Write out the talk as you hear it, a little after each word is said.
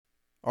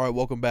All right,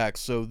 welcome back.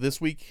 So this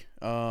week,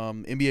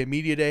 NBA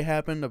Media Day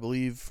happened. I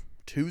believe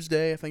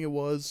Tuesday. I think it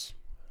was.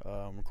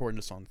 I'm recording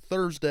this on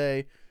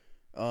Thursday.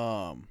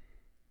 Um,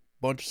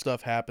 Bunch of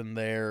stuff happened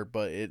there,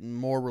 but it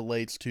more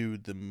relates to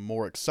the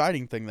more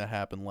exciting thing that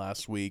happened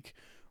last week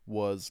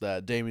was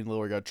that Damian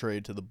Lillard got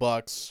traded to the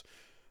Bucks.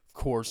 Of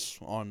course,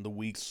 on the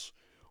week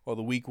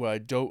when I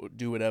don't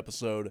do an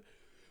episode,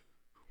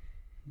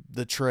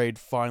 the trade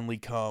finally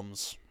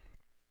comes,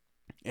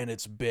 and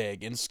it's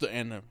big,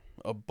 and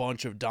a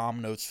bunch of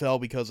dominoes fell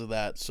because of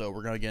that. So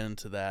we're gonna get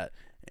into that,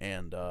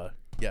 and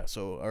yeah.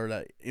 So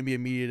that NBA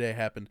Media Day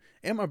happened,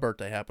 and my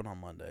birthday happened on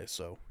Monday.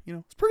 So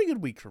it's a pretty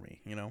good week for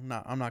me. I'm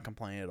not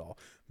complaining at all.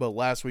 But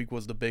last week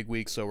was the big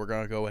week, so we're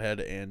gonna go ahead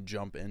and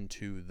jump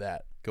into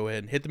that. Go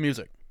ahead and hit the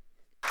music.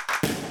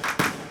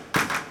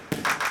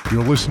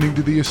 You're listening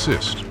to The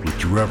Assist with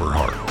Drew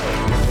Everhart.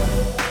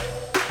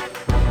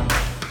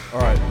 All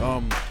right.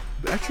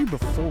 Actually,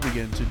 before we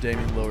get into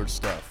Damian Lillard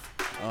stuff,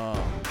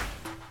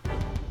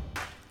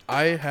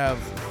 I have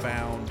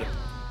found.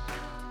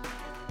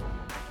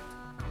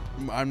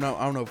 I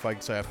don't know if I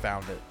can say I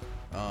found it,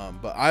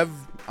 but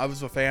I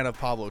was a fan of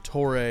Pablo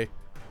Torre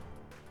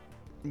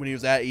when he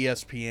was at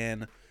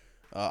ESPN.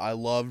 I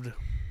loved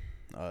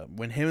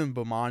when him and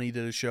Bomani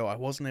did a show. I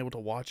wasn't able to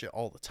watch it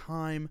all the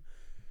time,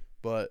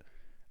 but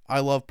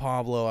I love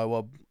Pablo.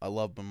 I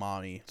love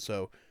Bomani,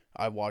 so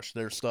I watched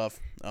their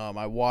stuff.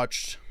 I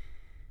watched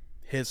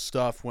his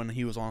stuff when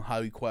he was on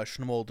Highly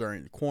Questionable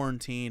during the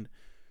quarantine.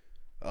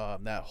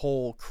 That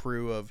whole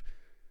crew of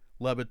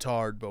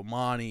Lebitard,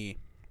 Bomani,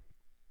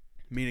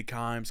 Mina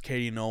Kimes,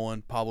 Katie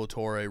Nolan, Pablo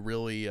Torre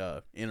really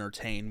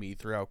entertained me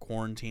throughout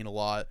quarantine a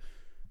lot.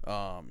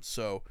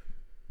 So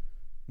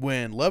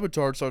when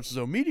Lebitard starts his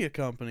own media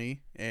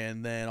company,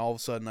 and then all of a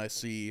sudden I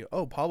see,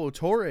 Pablo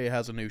Torre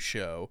has a new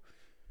show,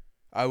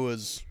 I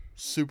was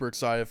super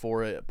excited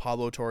for it.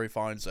 Pablo Torre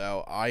finds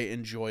out. I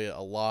enjoy it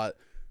a lot.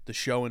 The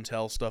show and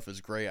tell stuff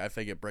is great. I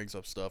think it brings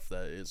up stuff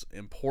that is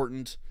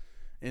important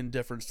in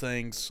different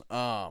things.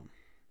 But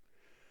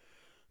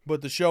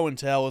the show and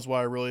tell is what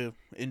I really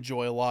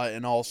enjoy a lot,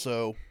 and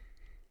also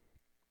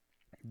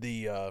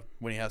the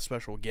when he has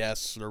special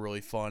guests, they're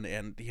really fun,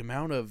 and the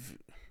amount of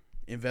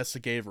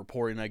investigative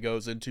reporting that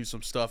goes into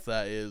some stuff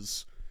that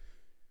is,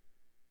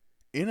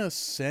 in a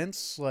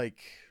sense,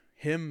 like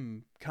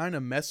him kind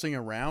of messing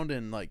around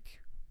and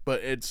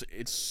but it's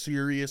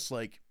serious,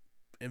 like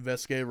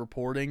investigative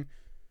reporting.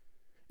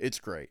 It's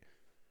great.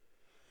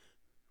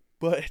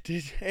 But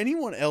did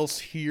anyone else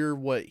hear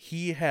what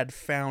he had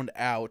found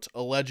out,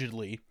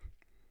 allegedly?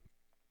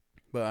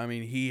 But I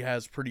mean, he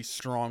has pretty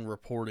strong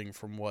reporting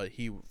from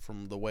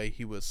the way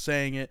he was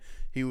saying it.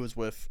 He was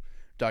with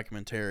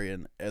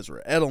documentarian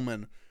Ezra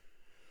Edelman,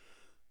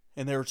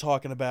 and they were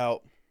talking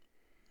about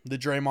the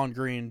Draymond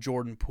Green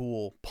Jordan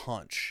Poole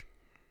punch.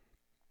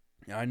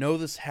 Now, I know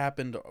this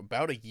happened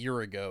about a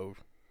year ago.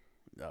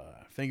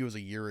 I think it was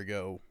a year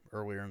ago,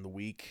 earlier in the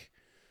week.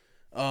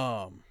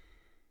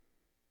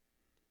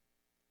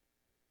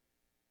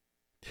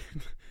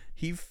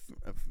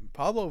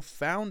 Pablo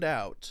found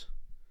out,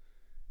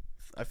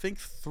 I think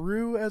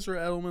through Ezra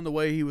Edelman, the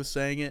way he was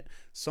saying it,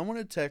 someone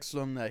had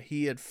texted him that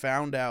he had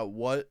found out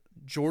what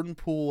Jordan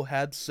Poole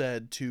had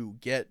said to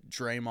get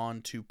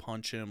Draymond to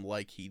punch him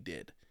like he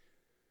did.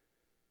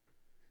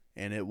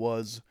 And it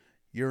was,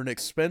 "You're an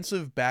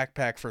expensive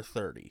backpack for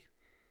 30.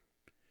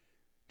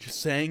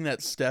 Just saying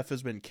that Steph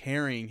has been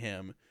carrying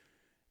him,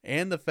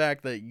 and the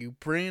fact that you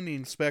bring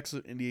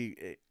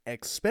the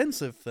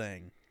expensive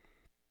thing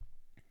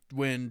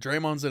when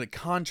Draymond's in a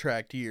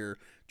contract year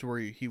to where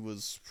he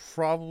was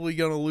probably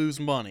going to lose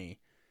money."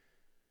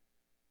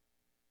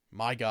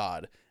 My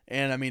God.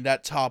 And I mean,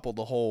 that toppled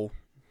the whole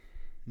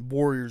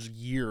Warriors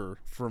year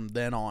from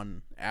then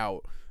on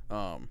out.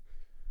 I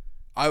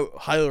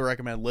highly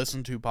recommend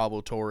listen to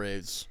Pablo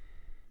Torre's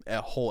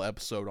whole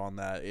episode on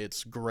that.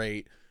 It's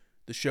great.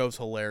 The show's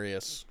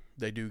hilarious.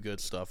 They do good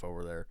stuff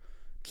over there.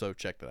 So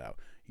check that out.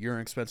 You're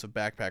an expensive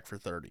backpack for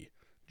 30.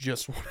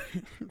 Just want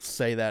to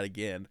say that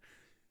again.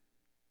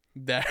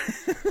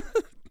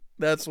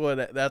 That's how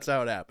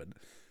it happened.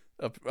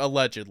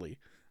 Allegedly.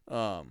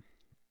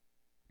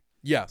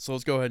 Yeah, so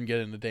let's go ahead and get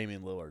into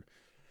Damian Lillard.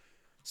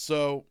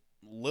 So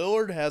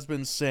Lillard has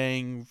been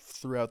saying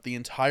throughout the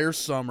entire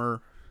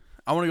summer,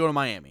 I want to go to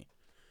Miami.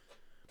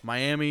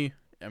 Miami,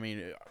 I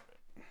mean,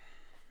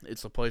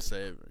 it's a place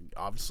that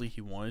obviously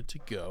he wanted to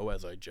go,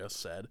 as I just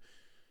said.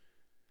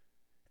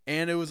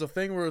 And it was a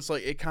thing where it's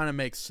like, it kind of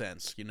makes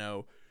sense,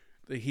 The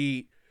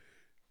Heat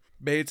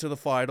made it to the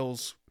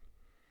finals,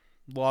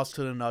 lost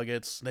to the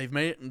Nuggets.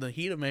 The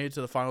Heat have made it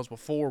to the finals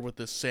before with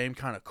this same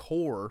kind of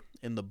core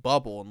in the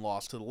bubble and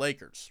lost to the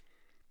Lakers.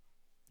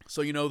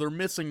 So, they're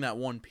missing that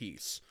one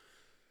piece.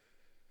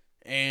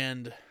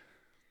 And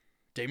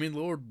Damian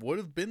Lillard would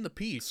have been the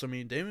piece. I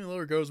mean, Damian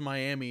Lillard goes to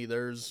Miami.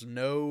 There's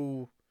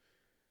no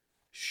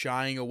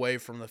shying away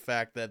from the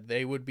fact that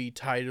they would be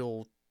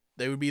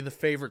the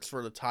favorites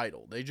for the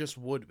title. They just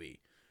would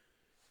be.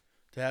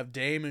 To have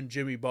Dame and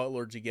Jimmy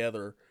Butler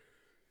together,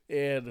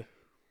 and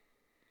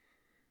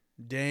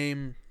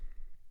Dame,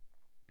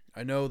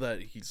 I know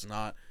that he's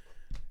not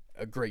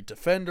a great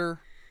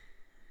defender,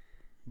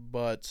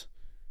 but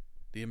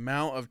the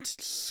amount of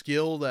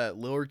skill that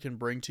Lillard can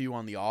bring to you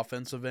on the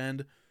offensive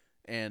end,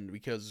 and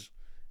because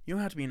you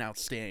don't have to be an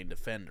outstanding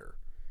defender.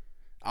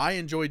 I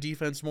enjoy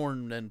defense more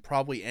than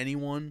probably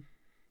anyone,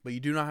 but you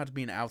do not have to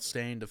be an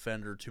outstanding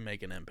defender to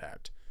make an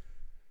impact.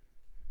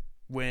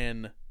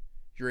 When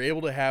you're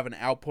able to have an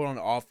output on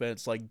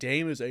offense like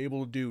Dame is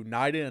able to do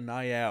night in and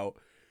night out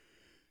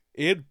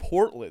in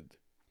Portland,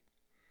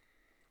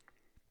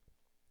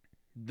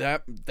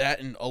 that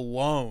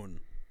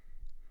alone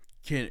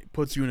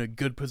puts you in a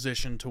good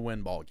position to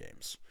win ball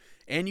games.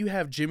 And you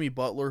have Jimmy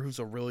Butler, who's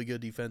a really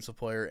good defensive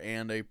player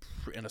and a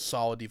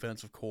solid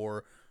defensive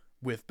core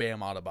with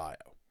Bam Adebayo.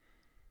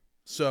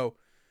 So,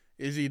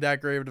 is he that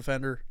great of a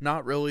defender?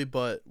 Not really,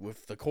 but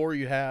with the core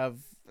you have,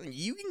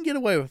 you can get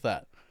away with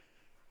that.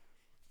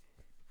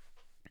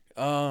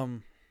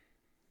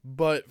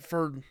 But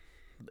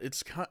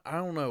I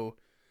don't know.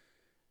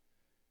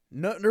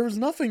 No, there was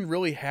nothing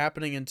really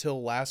happening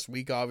until last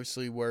week,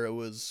 obviously, where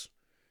it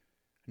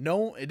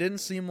didn't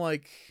seem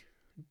like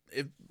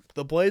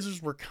the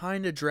Blazers were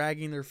kind of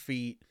dragging their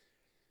feet.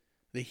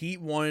 The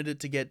Heat wanted it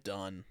to get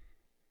done.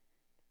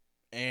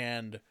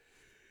 And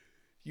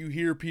you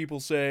hear people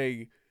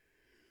say,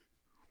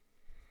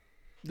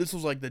 this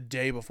was like the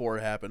day before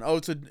it happened. Oh,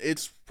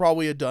 it's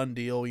probably a done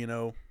deal,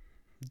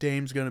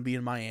 Dame's going to be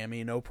in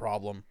Miami, no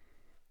problem.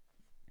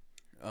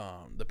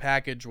 The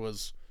package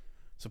was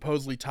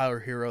supposedly Tyler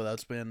Hero.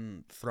 That's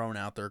been thrown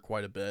out there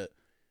quite a bit.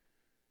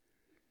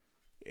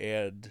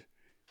 And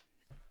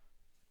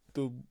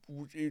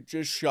it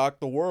just shocked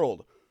the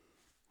world.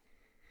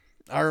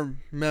 I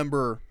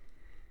remember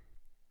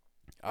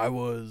I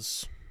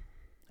was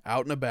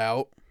out and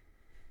about.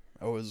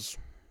 I was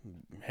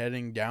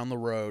heading down the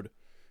road.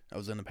 I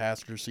was in the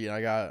passenger seat. And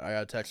I got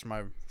a text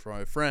from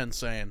my friend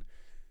saying,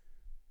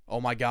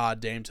 "Oh my God,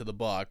 Dame to the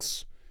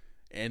Bucks."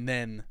 And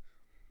then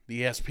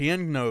the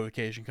ESPN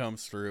notification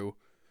comes through.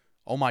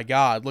 Oh my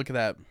God, look at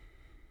that.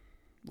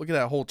 Look at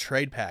that whole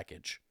trade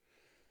package.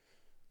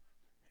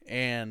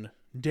 And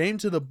Dame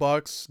to the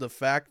Bucks, the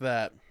fact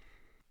that,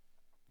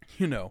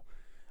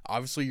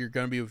 obviously you're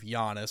going to be with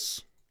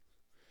Giannis.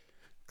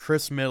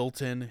 Chris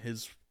Middleton,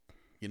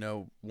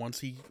 once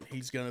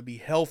he's going to be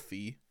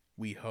healthy,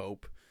 we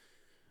hope.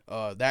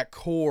 That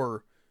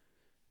core,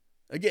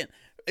 again,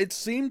 it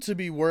seemed to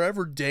be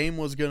wherever Dame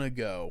was going to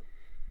go,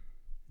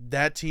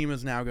 that team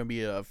is now going to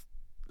be a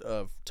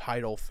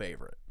title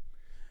favorite.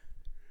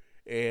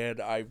 And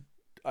I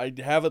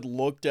haven't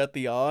looked at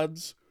the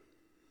odds,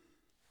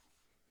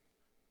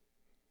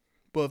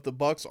 but if the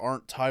Bucks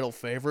aren't title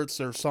favorites,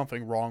 there's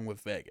something wrong with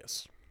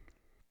Vegas.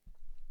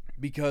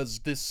 Because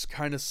this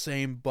kind of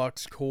same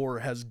Bucks core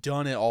has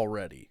done it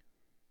already.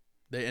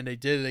 They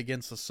did it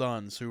against the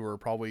Suns, who were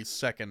probably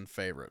second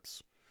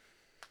favorites.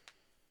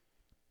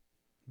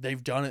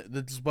 They've done it.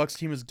 This Bucks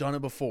team has done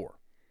it before.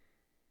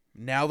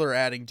 Now they're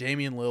adding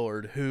Damian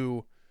Lillard,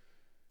 who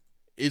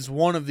is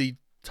one of the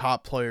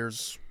top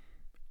players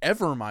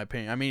ever, in my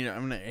opinion. I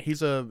mean,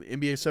 he's a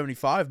NBA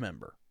 75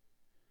 member.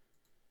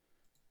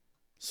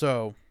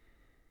 So,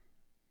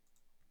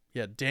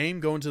 yeah, Dame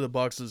going to the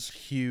Bucks is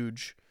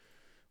huge.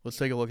 Let's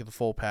take a look at the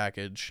full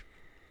package.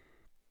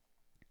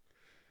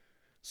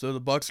 So the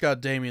Bucks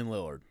got Damian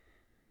Lillard.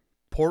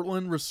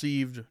 Portland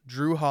received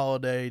Drew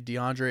Holiday,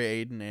 DeAndre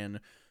Ayton, and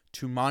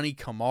Toumani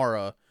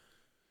Camara,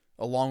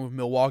 along with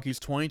Milwaukee's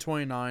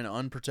 2029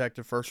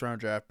 unprotected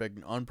first-round draft pick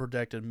and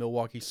unprotected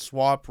Milwaukee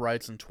swap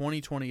rights in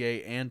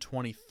 2028 and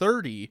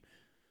 2030.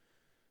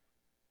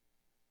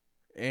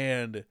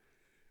 And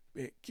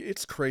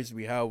it's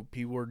crazy how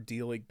people are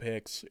dealing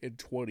picks in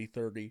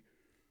 2030.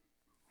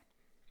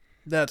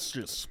 That's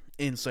just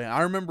insane.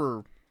 I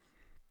remember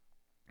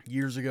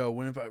years ago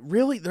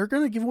really, they're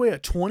going to give away a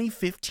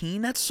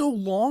 2015? That's so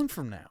long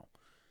from now.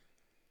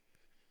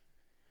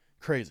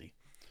 Crazy.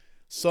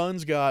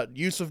 Suns got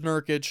Yusuf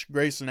Nurkic,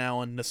 Grayson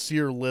Allen,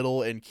 Nasir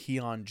Little, and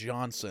Keon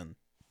Johnson.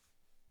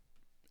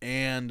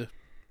 And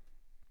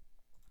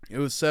it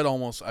was said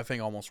almost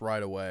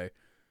right away,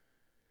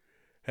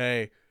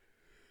 hey,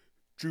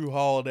 Drew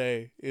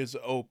Holiday is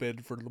open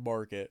for the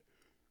market.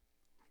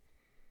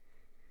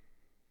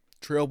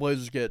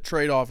 Trailblazers get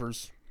trade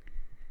offers.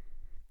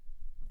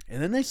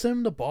 And then they send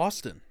him to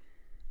Boston.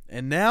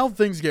 And now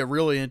things get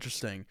really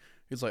interesting.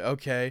 It's like,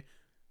 okay,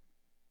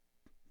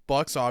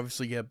 Bucks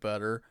obviously get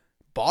better.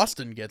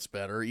 Boston gets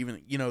better.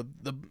 Even,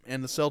 the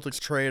Celtics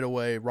trade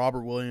away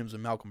Robert Williams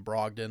and Malcolm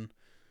Brogdon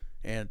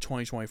and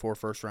 2024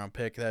 first round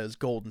pick. That is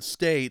Golden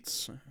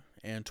State's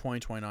and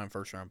 2029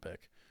 first round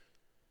pick.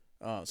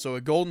 So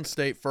a Golden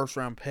State first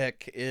round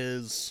pick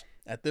is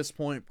at this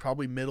point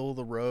probably middle of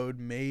the road.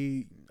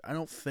 I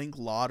don't think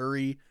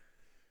lottery.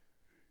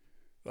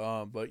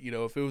 But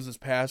if it was this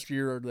past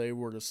year, they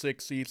were the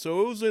 6th seed,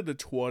 so it was in the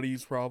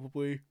 20s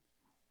probably.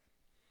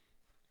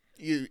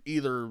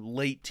 Either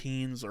late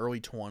teens,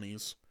 early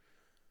 20s.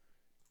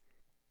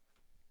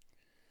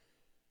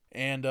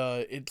 And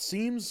it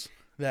seems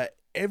that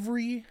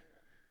every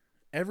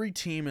every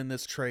team in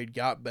this trade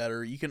got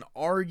better. You can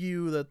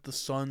argue that the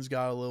Suns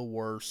got a little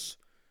worse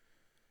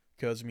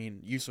because, I mean,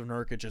 Yusuf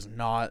Nurkic is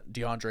not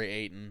DeAndre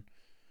Ayton,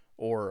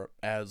 or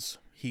as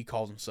he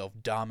calls himself,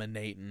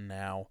 dominating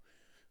now.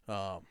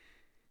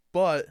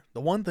 But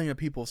the one thing that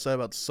people have said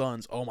about the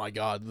Suns, oh my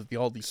God, with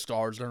all these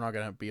stars, they're not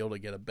going to be able to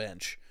get a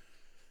bench.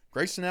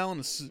 Grayson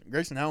Allen's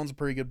a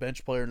pretty good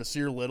bench player.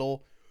 Nasir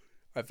Little,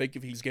 I think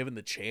if he's given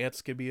the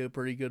chance, could be a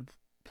pretty good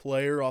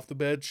player off the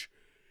bench.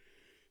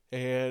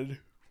 And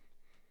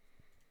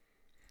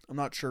I'm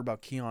not sure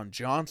about Keon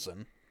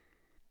Johnson.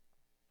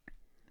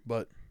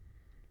 But,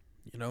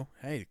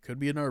 hey, it could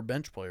be another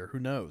bench player. Who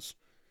knows?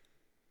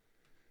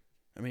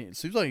 I mean, it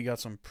seems like he got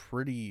some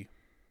pretty...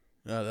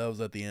 that was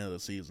at the end of the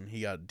season.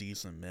 He got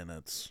decent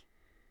minutes.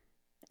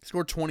 He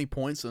scored 20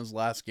 points in his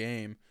last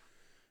game,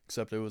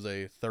 except it was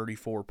a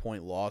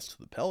 34-point loss to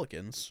the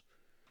Pelicans.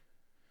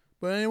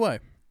 But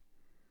anyway.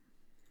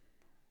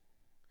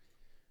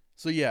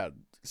 So, yeah, it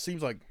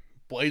seems like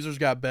Blazers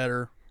got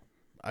better.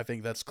 I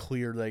think that's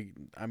clear.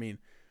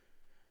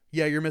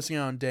 You're missing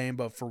out on Dame,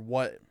 but for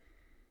what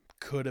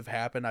could have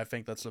happened, I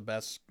think that's the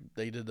best.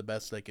 They did the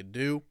best they could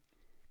do.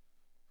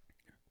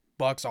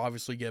 Bucks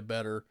obviously get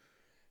better.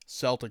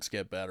 Celtics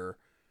get better.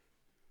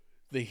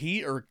 The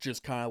Heat are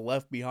just kind of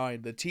left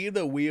behind. The team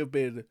that we have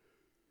been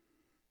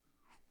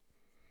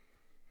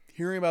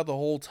hearing about the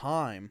whole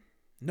time.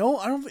 No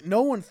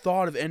one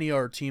thought of any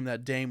other team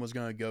that Dame was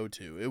going to go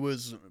to. It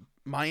was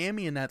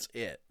Miami, and that's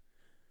it.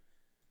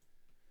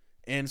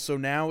 And so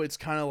now it's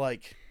kind of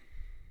like,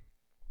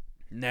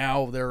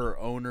 now there are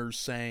owners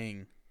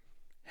saying,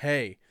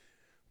 hey,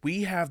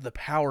 we have the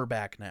power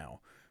back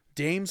now.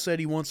 Dame said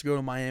he wants to go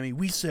to Miami.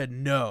 We said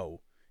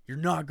no. You're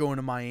not going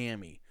to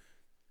Miami.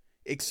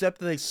 Except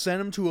that they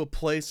sent him to a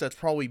place that's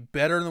probably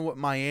better than what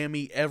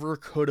Miami ever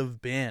could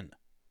have been.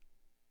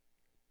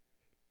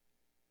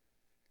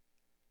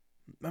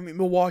 I mean,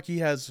 Milwaukee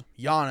has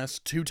Giannis,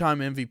 2-time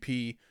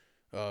MVP,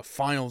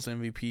 Finals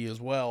MVP as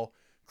well.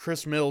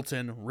 Chris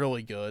Middleton,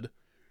 really good.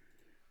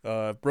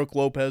 Brook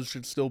Lopez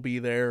should still be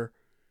there.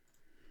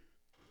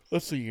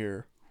 Let's see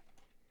here.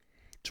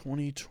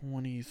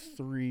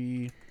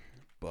 2023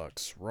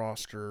 Bucks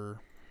roster.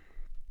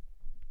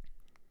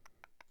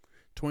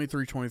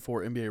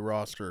 23-24 NBA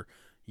roster.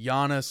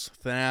 Giannis,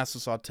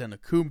 Thanasis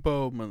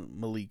Antetokounmpo,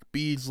 Malik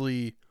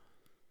Beasley,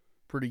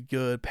 pretty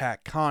good.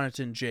 Pat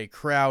Connaughton, Jay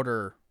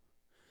Crowder.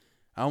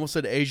 I almost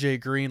said AJ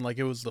Green like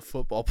it was the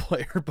football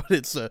player, but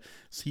he's a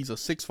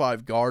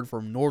 6'5" guard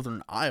from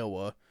Northern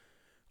Iowa.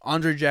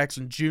 Andre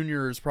Jackson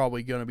Jr. is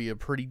probably going to be a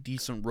pretty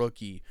decent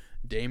rookie.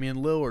 Damian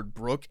Lillard,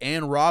 Brooke,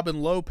 and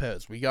Robin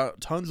Lopez. We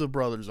got tons of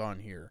brothers on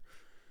here.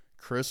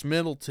 Chris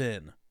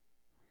Middleton,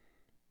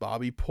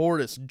 Bobby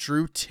Portis,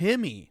 Drew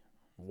Timme.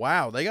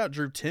 Wow, they got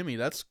Drew Timme.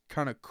 That's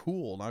kind of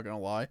cool, not going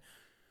to lie.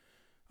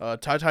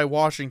 Ty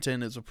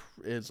Washington is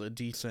a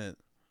decent...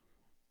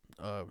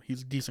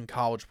 he's a decent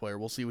college player.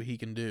 We'll see what he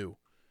can do.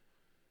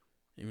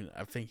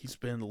 I think he's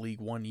been in the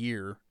league 1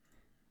 year.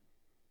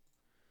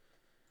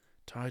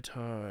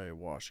 Ty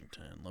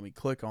Washington. Let me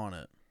click on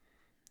it.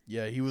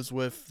 Yeah, he was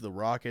with the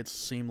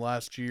Rockets team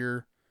last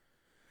year.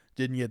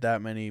 Didn't get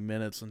that many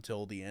minutes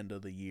until the end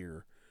of the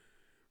year.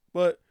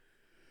 But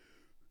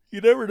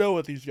you never know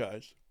with these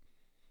guys.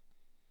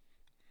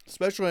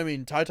 Especially,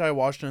 Ty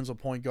Washington's a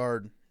point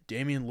guard.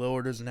 Damian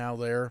Lillard is now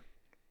there.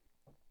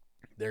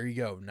 There you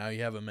go. Now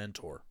you have a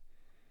mentor.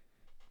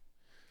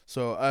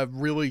 So a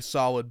really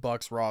solid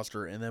Bucks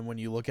roster. And then when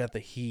you look at the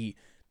Heat,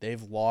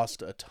 they've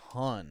lost a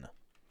ton.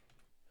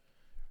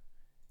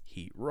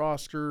 Heat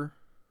roster.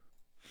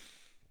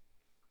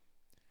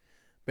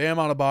 Bam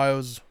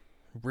Adebayo's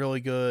really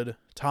good.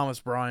 Thomas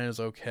Bryant is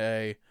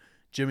okay.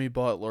 Jimmy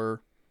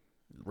Butler,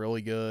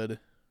 really good.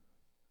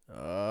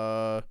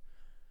 RJ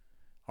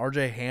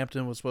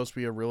Hampton was supposed to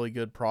be a really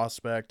good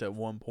prospect at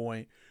one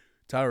point.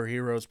 Tyler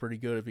Hero's pretty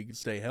good if he can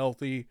stay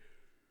healthy.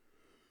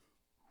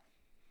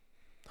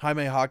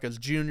 Jaime Jaquez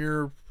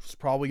Jr. is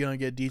probably going to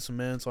get decent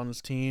minutes on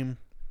his team.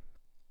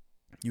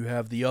 You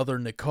have the other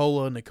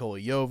Nikola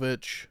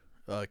Jovic.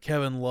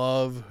 Kevin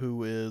Love,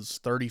 who is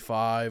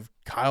 35.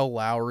 Kyle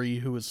Lowry,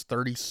 who is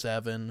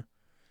 37.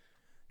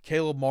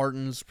 Caleb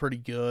Martin's pretty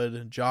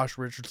good. Josh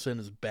Richardson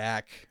is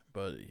back,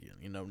 but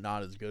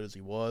not as good as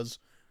he was.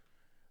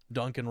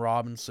 Duncan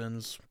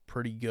Robinson's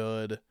pretty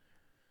good.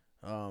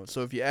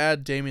 So if you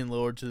add Damian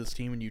Lillard to this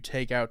team and you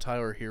take out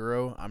Tyler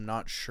Hero, I'm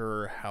not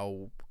sure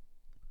how...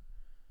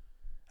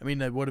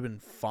 that would have been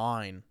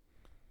fine.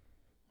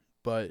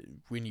 But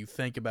when you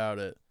think about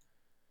it,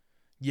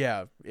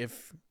 yeah,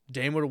 if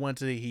Dame would have went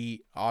to the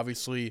Heat,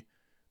 obviously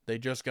they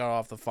just got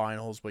off the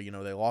finals, but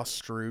they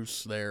lost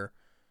Strus there.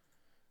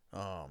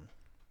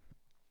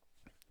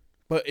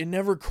 But it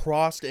never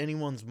crossed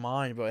anyone's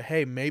mind. But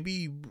hey,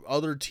 maybe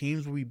other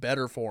teams will be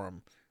better for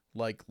him.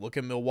 Like, look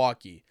at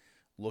Milwaukee.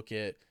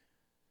 I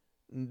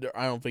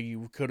don't think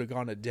you could have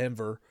gone to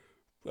Denver.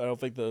 I don't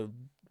think the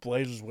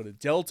Blazers would have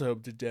dealt him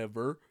to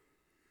Denver.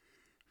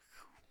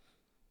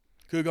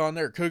 Could have gone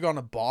there. Could have gone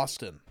to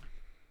Boston.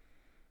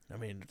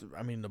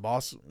 the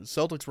Boston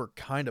Celtics were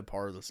kind of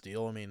part of this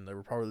deal. I mean, they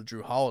were part of the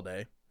Drew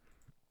Holiday.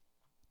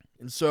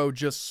 And so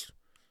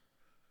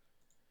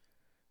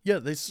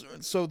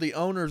so the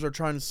owners are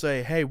trying to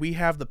say, hey, we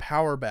have the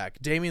power back.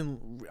 You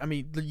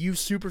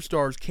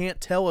superstars can't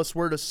tell us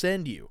where to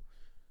send you.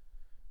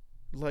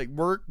 Like,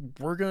 we're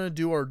going to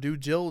do our due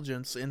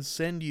diligence and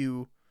send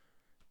you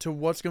to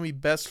what's going to be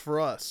best for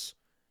us.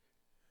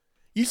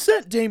 You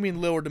sent Damian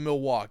Lillard to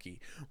Milwaukee.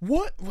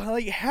 What?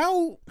 Like,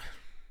 how?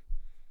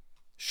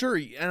 Sure,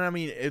 and I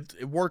mean,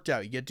 it worked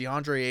out. You get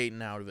DeAndre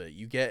Ayton out of it.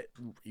 You get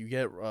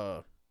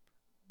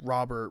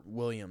Robert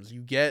Williams. You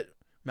get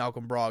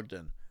Malcolm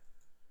Brogdon.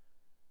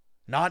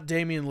 Not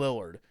Damian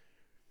Lillard.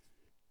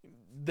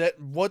 That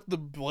what the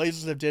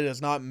Blazers have did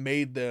has not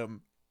made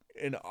them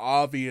an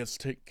obvious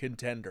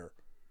contender.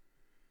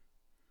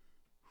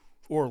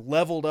 Or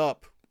leveled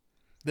up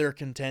their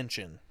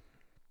contention.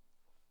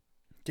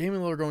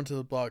 Damian Lillard going to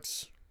the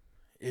Bucks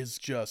is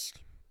just...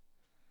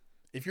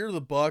 If you're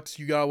the Bucks,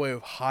 you got away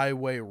with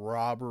highway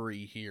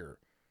robbery here.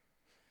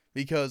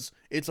 Because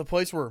it's a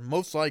place where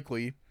most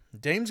likely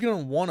Dame's going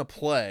to want to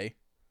play.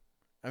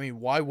 I mean,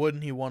 why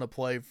wouldn't he want to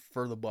play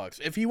for the Bucks?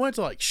 If he went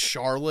to like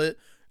Charlotte,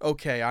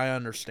 okay, I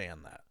understand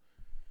that.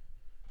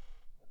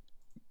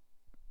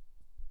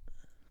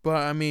 But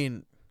I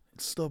mean,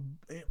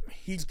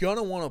 he's going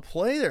to want to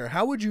play there.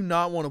 How would you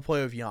not want to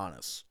play with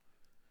Giannis?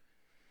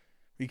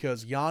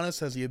 Because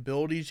Giannis has the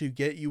ability to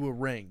get you a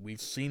ring.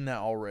 We've seen that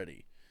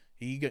already.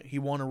 He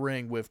won a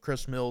ring with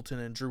Chris Middleton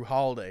and Drew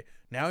Holiday.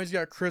 Now he's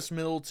got Chris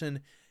Middleton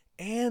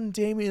and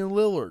Damian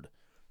Lillard.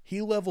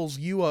 He levels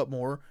you up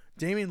more.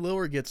 Damian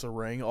Lillard gets a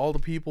ring. All the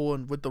people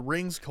with the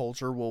rings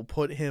culture will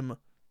put him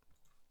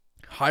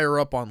higher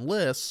up on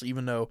lists,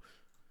 even though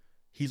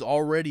he's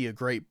already a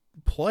great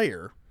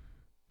player.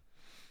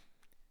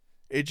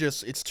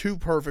 It's too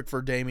perfect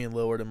for Damian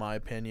Lillard, in my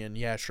opinion.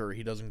 Yeah, sure,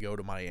 he doesn't go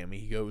to Miami.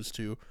 He goes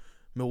to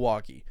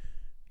Milwaukee.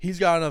 He's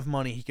got enough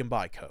money, he can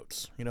buy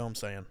coats. You know what I'm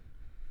saying?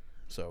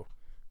 So,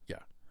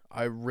 yeah,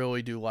 I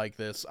really do like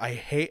this.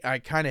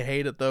 I kind of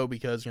hate it, though,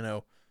 because,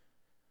 the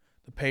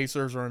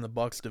Pacers are in the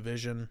Bucks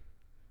division.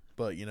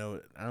 But,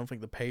 I don't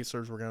think the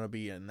Pacers were going to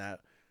be in that.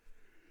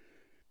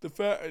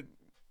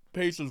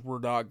 Pacers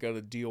were not going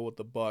to deal with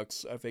the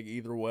Bucks, I think,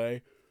 either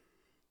way.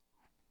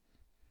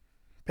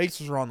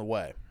 Pacers are on the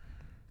way.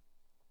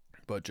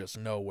 But just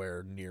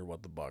nowhere near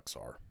what the Bucks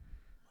are.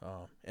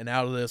 And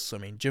out of this,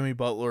 Jimmy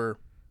Butler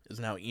is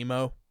now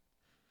emo.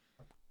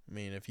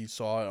 If you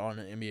saw it on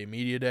an NBA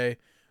Media Day,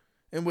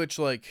 in which,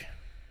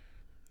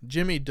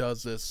 Jimmy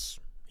does this.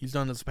 He's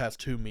done this the past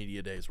 2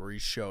 Media Days where he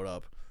showed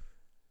up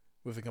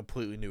with a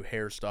completely new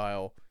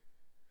hairstyle.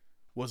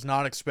 Was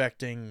not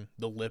expecting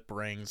the lip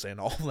rings and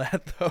all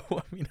that,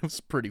 though. It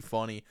was pretty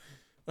funny.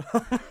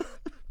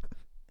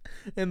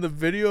 And the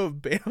video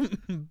of Bam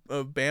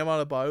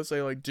Adebayo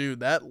saying, dude,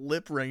 that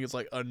lip ring is,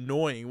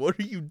 annoying. What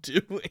are you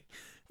doing?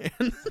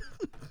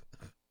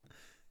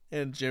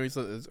 And Jimmy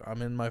says,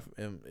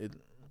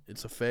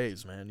 it's a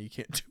phase, man. You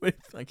can't do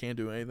anything. I can't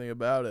do anything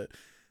about it.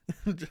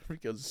 Just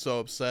because he's so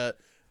upset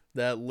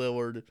that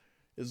Lillard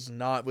is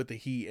not with the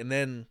Heat. And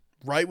then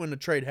right when the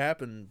trade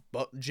happened,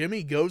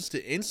 Jimmy goes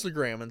to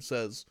Instagram and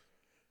says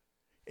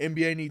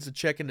NBA needs to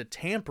check into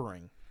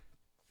tampering.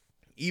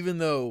 Even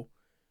though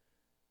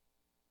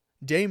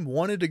Dame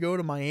wanted to go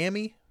to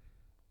Miami,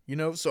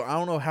 so I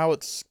don't know how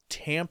it's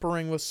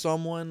tampering with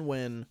someone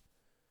when,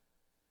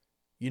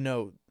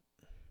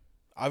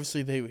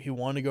 obviously he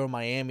wanted to go to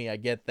Miami. I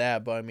get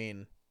that, but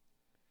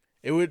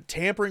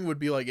tampering would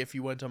be like if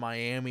you went to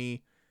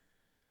Miami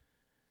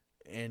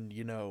and,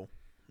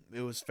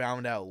 it was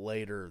found out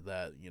later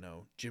that,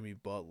 Jimmy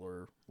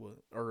Butler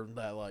or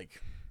that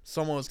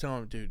someone was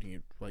telling him,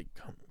 dude,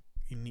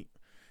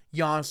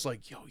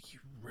 Giannis yo, you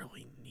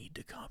really need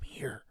to come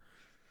here.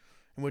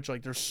 In which,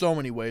 there's so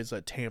many ways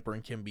that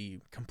tampering can be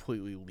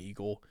completely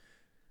legal.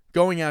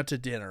 Going out to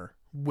dinner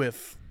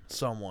with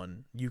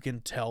someone, you can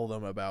tell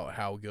them about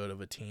how good of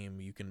a team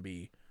you can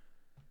be,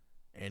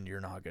 and you're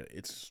not gonna.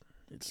 It's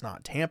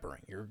not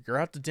tampering. You're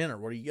out to dinner.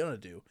 What are you gonna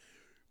do?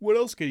 What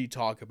else could you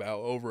talk about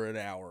over an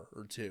hour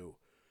or two?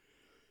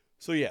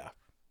 So yeah,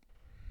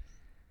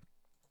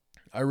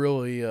 I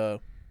really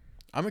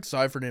I'm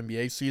excited for the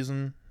NBA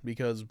season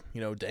because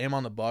Dame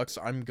on the Bucks.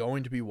 I'm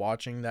going to be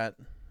watching that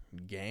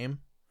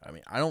game.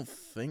 I don't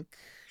think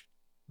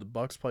the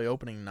Bucks play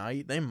opening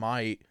night. They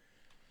might.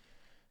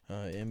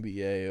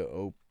 NBA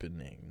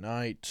opening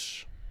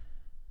night,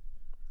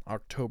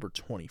 October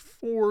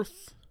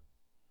 24th.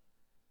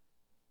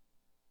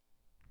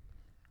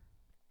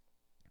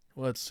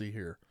 Let's see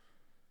here.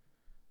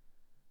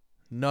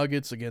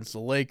 Nuggets against the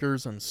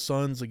Lakers and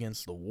Suns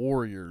against the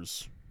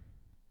Warriors.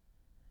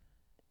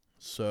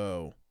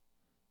 So,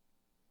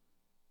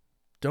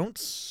 don't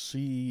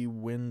see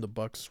when the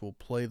Bucks will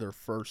play their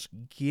first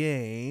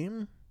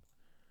game.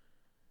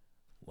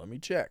 Let me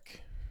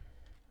check.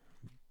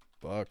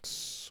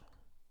 Bucks.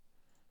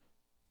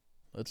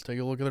 Let's take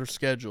a look at their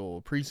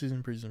schedule.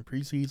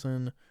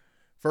 Preseason.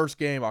 First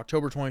game,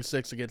 October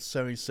 26th against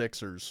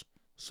 76ers.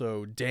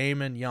 So,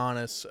 Dame and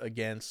Giannis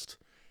against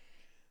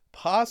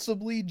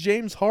possibly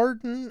James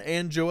Harden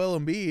and Joel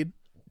Embiid,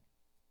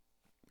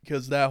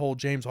 because that whole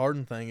James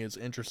Harden thing is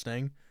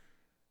interesting.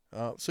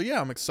 So yeah,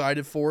 I'm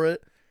excited for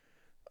it.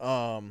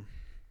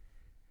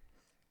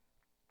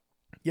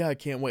 Yeah, I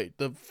can't wait.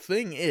 The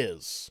thing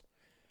is,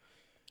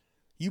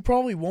 you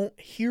probably won't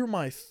hear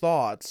my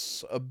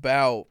thoughts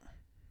about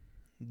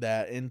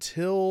that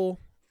until,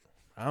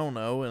 I don't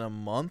know, in a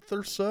month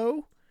or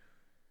so,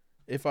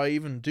 if I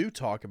even do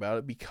talk about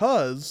it,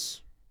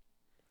 because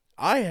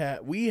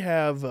we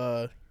have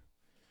a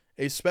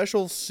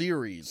special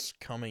series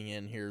coming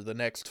in here the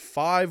next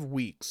 5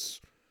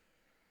 weeks.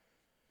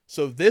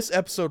 So this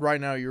episode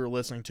right now you're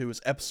listening to is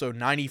episode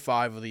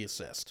 95 of The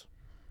Assist.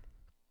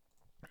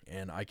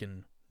 And I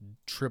can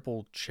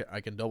double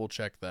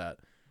check that.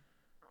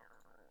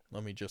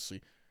 Let me just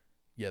see.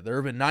 Yeah, there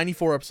have been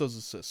 94 episodes of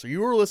Assist. So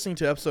you are listening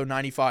to episode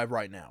 95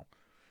 right now.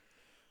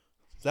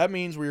 That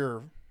means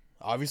we're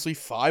obviously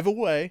 5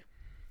 away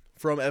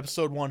from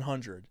episode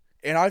 100.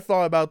 And I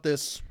thought about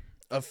this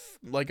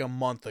like a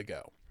month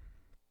ago.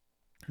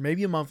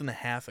 Maybe a month and a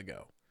half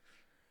ago.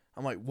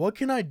 I'm like, what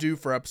can I do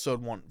for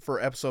episode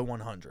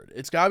 100?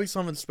 It's got to be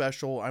something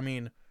special. I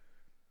mean,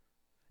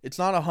 it's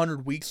not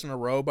 100 weeks in a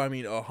row, but I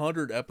mean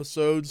 100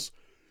 episodes.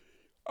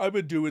 I've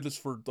been doing this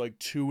for like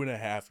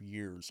 2.5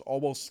 years,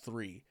 almost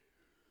 3.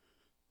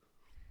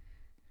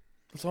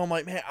 So I'm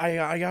like, man,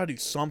 I got to do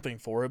something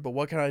for it, but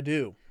what can I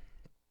do?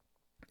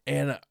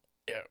 And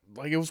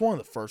like, it was one of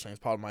the first things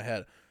popped in my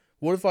head.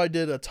 What if I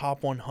did a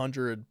top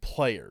 100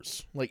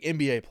 players, like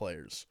NBA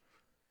players?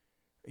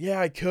 Yeah,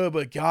 I could,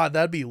 but God,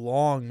 that'd be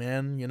long,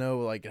 man. You know,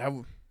 like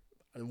the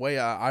way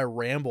I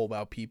ramble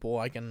about people,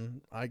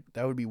 that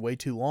would be way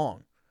too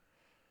long.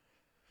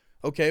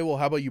 Okay, well,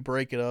 how about you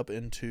break it up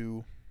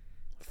into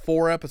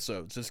 4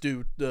 episodes? Just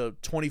do the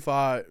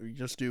 25.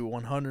 Just do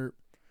 100.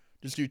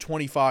 Just do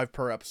 25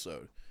 per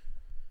episode.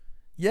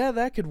 Yeah,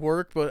 that could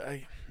work, but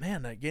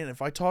man, again,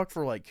 if I talk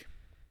for like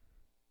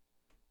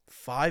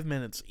 5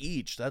 minutes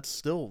each, that's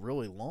still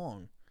really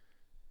long.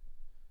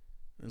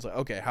 It's like,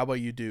 okay, how about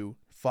you do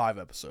 5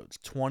 episodes,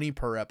 20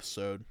 per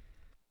episode,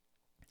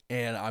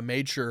 and I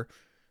made sure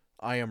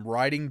I am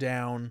writing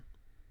down,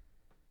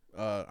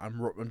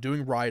 I'm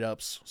doing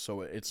write-ups,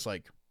 so it's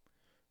like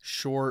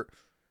short,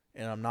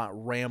 and I'm not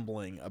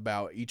rambling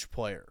about each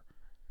player.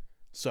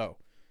 So,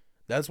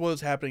 that's what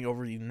is happening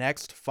over the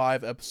next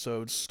 5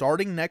 episodes,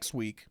 starting next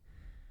week.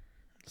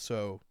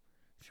 So,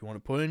 if you want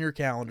to put in your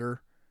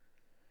calendar,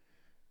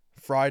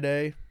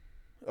 Friday,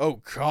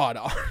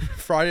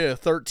 Friday the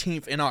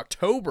 13th in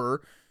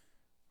October.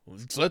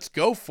 Let's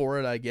go for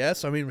it, I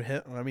guess. I mean,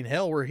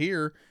 hell, we're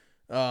here.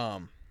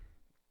 The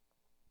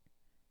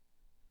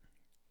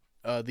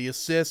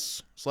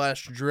assists /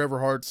 Drew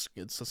Everhart's,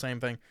 it's the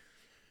same thing.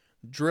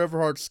 Drew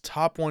Everhart's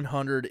top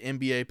 100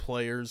 NBA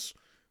players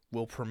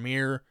will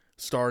premiere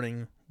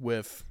starting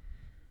with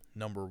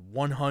number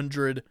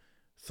 100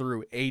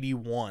 through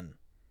 81.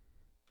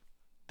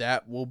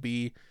 That will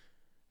be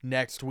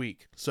next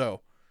week.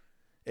 So,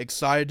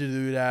 excited to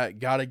do that.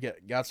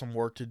 Got some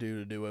work to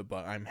do it,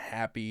 but I'm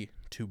happy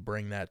to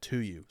bring that to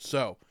you.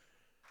 So,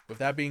 with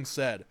that being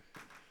said,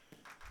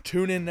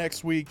 tune in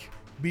next week.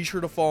 Be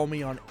sure to follow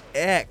me on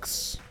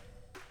X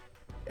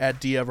at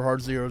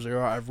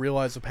DEverhard00. I've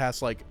realized the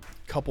past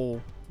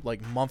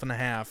month and a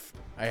half,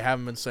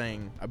 I've been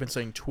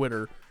saying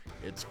Twitter.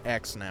 It's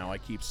X now. I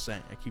keep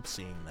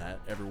seeing that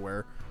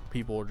everywhere.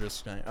 People are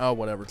just saying, oh,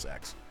 whatever, it's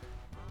X.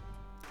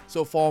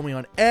 So follow me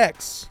on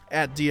X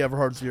at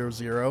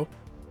DEverhard00,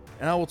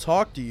 and I will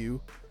talk to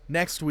you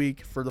next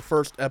week for the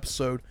first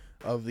episode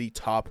of the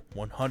Top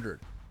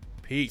 100.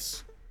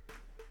 Peace.